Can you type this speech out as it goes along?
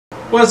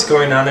What's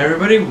going on,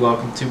 everybody?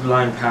 Welcome to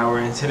Blind Power,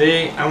 and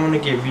today I want to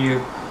give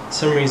you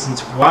some reasons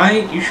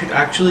why you should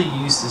actually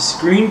use the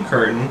screen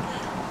curtain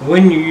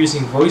when you're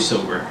using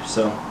VoiceOver.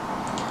 So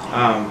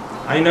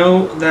I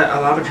know that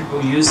a lot of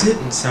people use it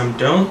and some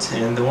don't,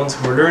 and the ones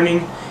who are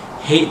learning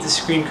hate the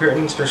screen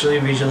curtain, especially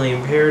visually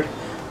impaired.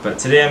 But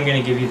today I'm going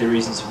to give you the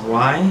reasons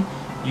why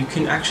you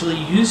can actually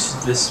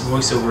use this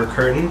VoiceOver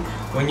curtain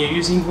when you're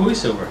using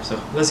VoiceOver. So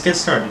let's get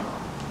started.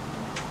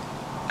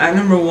 At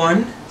number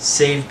 1,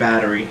 save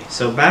battery.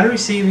 So battery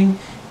saving,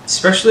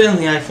 especially on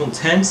the iPhone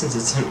 10, since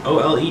it's an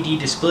OLED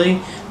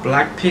display,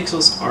 black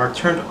pixels are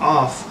turned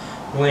off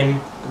when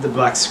the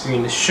black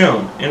screen is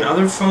shown. In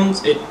other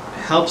phones it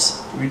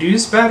helps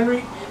reduce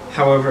battery.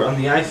 However,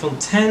 on the iPhone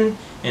 10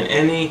 and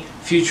any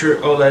future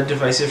OLED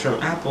devices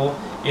from Apple,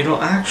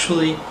 it'll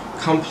actually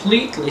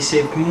completely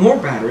save more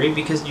battery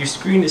because your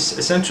screen is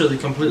essentially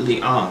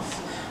completely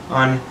off.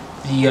 On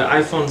the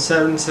iPhone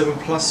 7, 7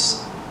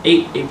 Plus,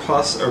 8, 8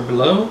 Plus or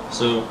below,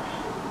 so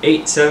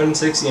 8, 7,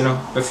 6,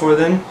 before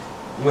then,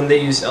 when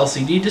they use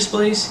LCD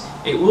displays,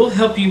 it will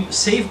help you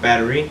save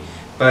battery,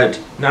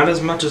 but not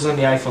as much as on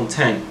the iPhone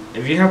 10.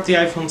 If you have the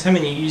iPhone 10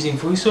 and you're using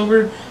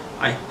VoiceOver,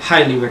 I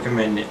highly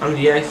recommend it. On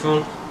the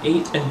iPhone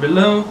 8 and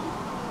below,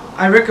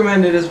 I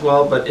recommend it as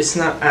well, but it's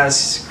not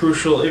as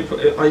crucial.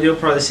 It'll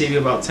probably save you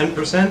about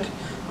 10%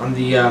 on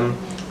the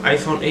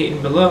iPhone 8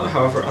 and below.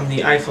 However, on the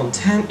iPhone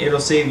 10,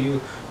 it'll save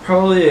you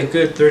probably a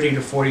good 30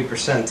 to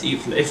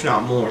 40%, if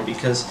not more,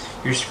 because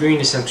your screen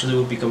essentially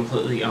will be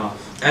completely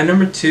off. And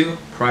number 2,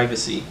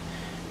 privacy.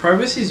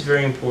 Privacy is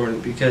very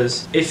important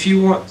because if you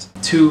want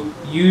to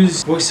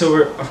use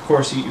VoiceOver, of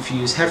course, if you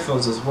use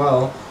headphones as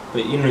well,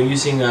 but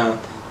using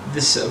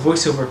this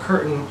VoiceOver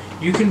curtain,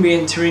 you can be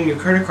entering your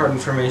credit card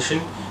information.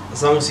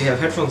 As long as you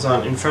have headphones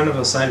on in front of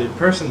a sighted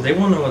person, they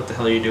won't know what the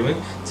hell you're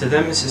doing. To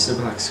them, it's just a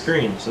black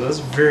screen. So that's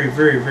very,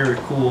 very, very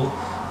cool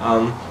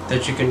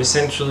that you can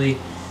essentially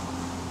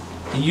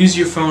use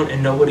your phone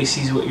and nobody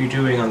sees what you're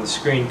doing on the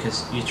screen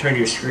because you turned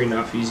your screen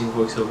off using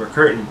VoiceOver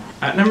curtain.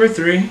 At number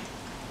 3,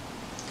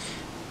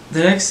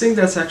 the next thing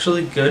that's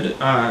actually good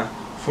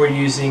for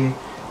using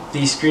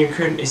the screen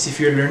curtain is if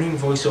you're learning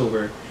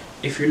VoiceOver.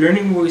 If you're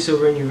learning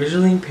VoiceOver and you're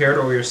visually impaired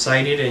or you're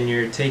sighted and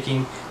you're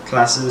taking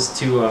classes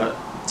to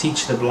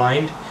teach the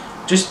blind,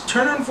 just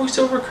turn on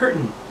VoiceOver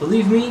curtain.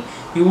 Believe me,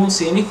 you won't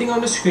see anything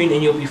on the screen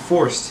and you'll be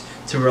forced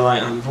to rely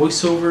on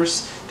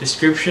VoiceOver's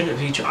description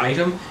of each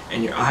item,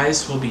 and your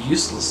eyes will be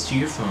useless to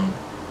your phone.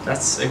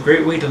 That's a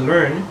great way to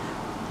learn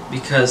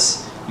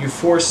because you're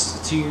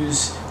forced to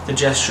use the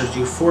gestures,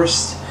 you're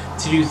forced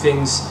to do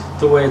things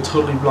the way a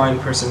totally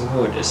blind person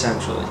would,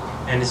 essentially.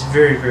 And it's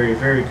very, very,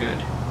 very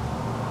good.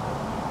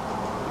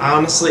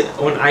 Honestly,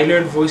 when I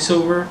learned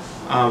VoiceOver,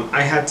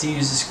 I had to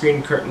use the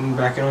screen curtain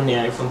back on the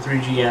iPhone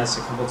 3GS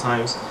a couple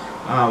times,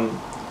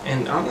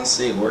 and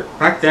honestly it worked.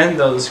 Back then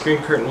though, the screen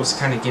curtain was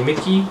kind of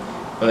gimmicky,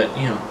 but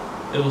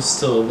it was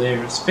still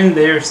there. It's been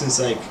there since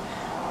like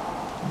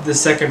the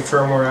second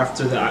firmware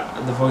after the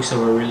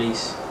VoiceOver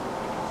release.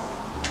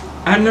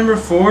 At number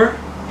 4,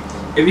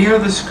 if you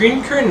have the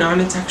screen curtain on,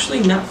 it's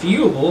actually not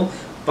viewable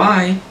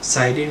by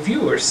sighted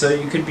viewers. So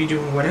you could be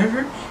doing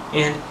whatever,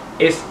 and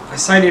if a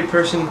sighted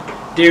person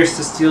dares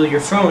to steal your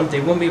phone, they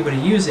won't be able to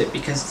use it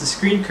because the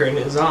screen curtain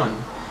is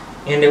on,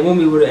 and they won't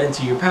be able to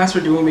enter your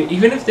password.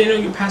 Even if they know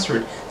your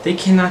password, they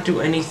cannot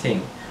do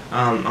anything,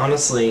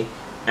 honestly.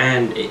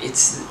 And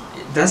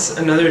that's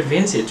another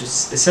advantage.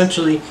 It's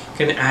essentially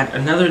going to add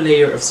another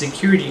layer of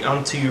security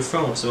onto your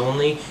phone, so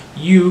only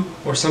you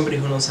or somebody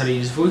who knows how to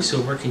use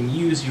VoiceOver can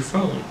use your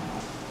phone.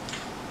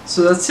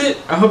 So that's it.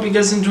 I hope you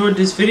guys enjoyed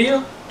this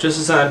video, just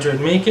as I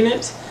enjoyed making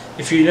it.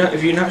 If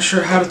you're not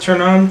sure how to turn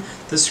on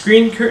the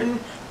screen curtain,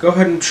 go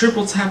ahead and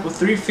triple tap with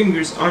 3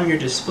 fingers on your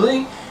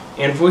display,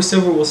 and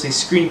VoiceOver will say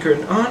screen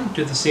curtain on.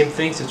 Do the same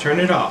thing to turn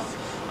it off.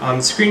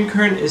 The screen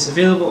curtain is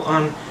available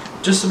on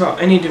just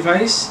about any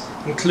device,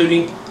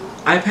 including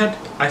iPad,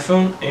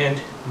 iPhone,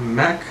 and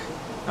Mac.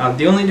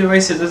 The only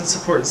device that doesn't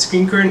support the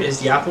screen curtain is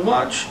the Apple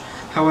Watch.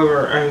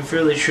 However, I'm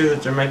fairly sure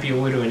that there might be a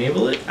way to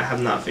enable it. I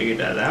have not figured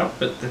that out,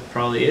 but there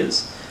probably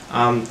is,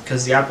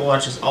 because the Apple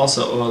Watch is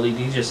also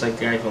OLED, just like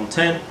the iPhone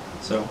 10.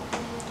 So,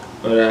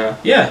 but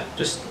yeah,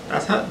 just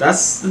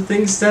that's the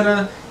things that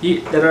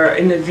are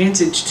an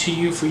advantage to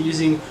you for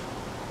using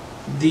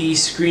the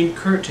screen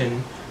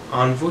curtain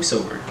on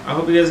VoiceOver. I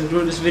hope you guys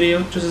enjoyed this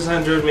video, just as I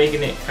enjoyed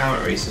making it.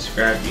 Comment, rate,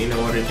 subscribe, you know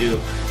what to do.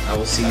 I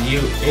will see you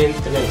in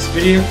the next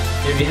video.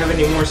 If you have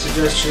any more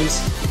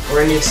suggestions or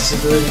any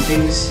accessibility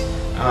things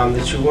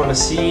that you want to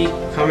see,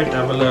 comment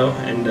down below,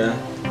 and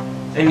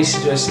any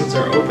suggestions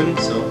are open.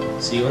 So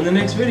see you in the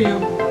next video.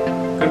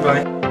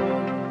 Goodbye.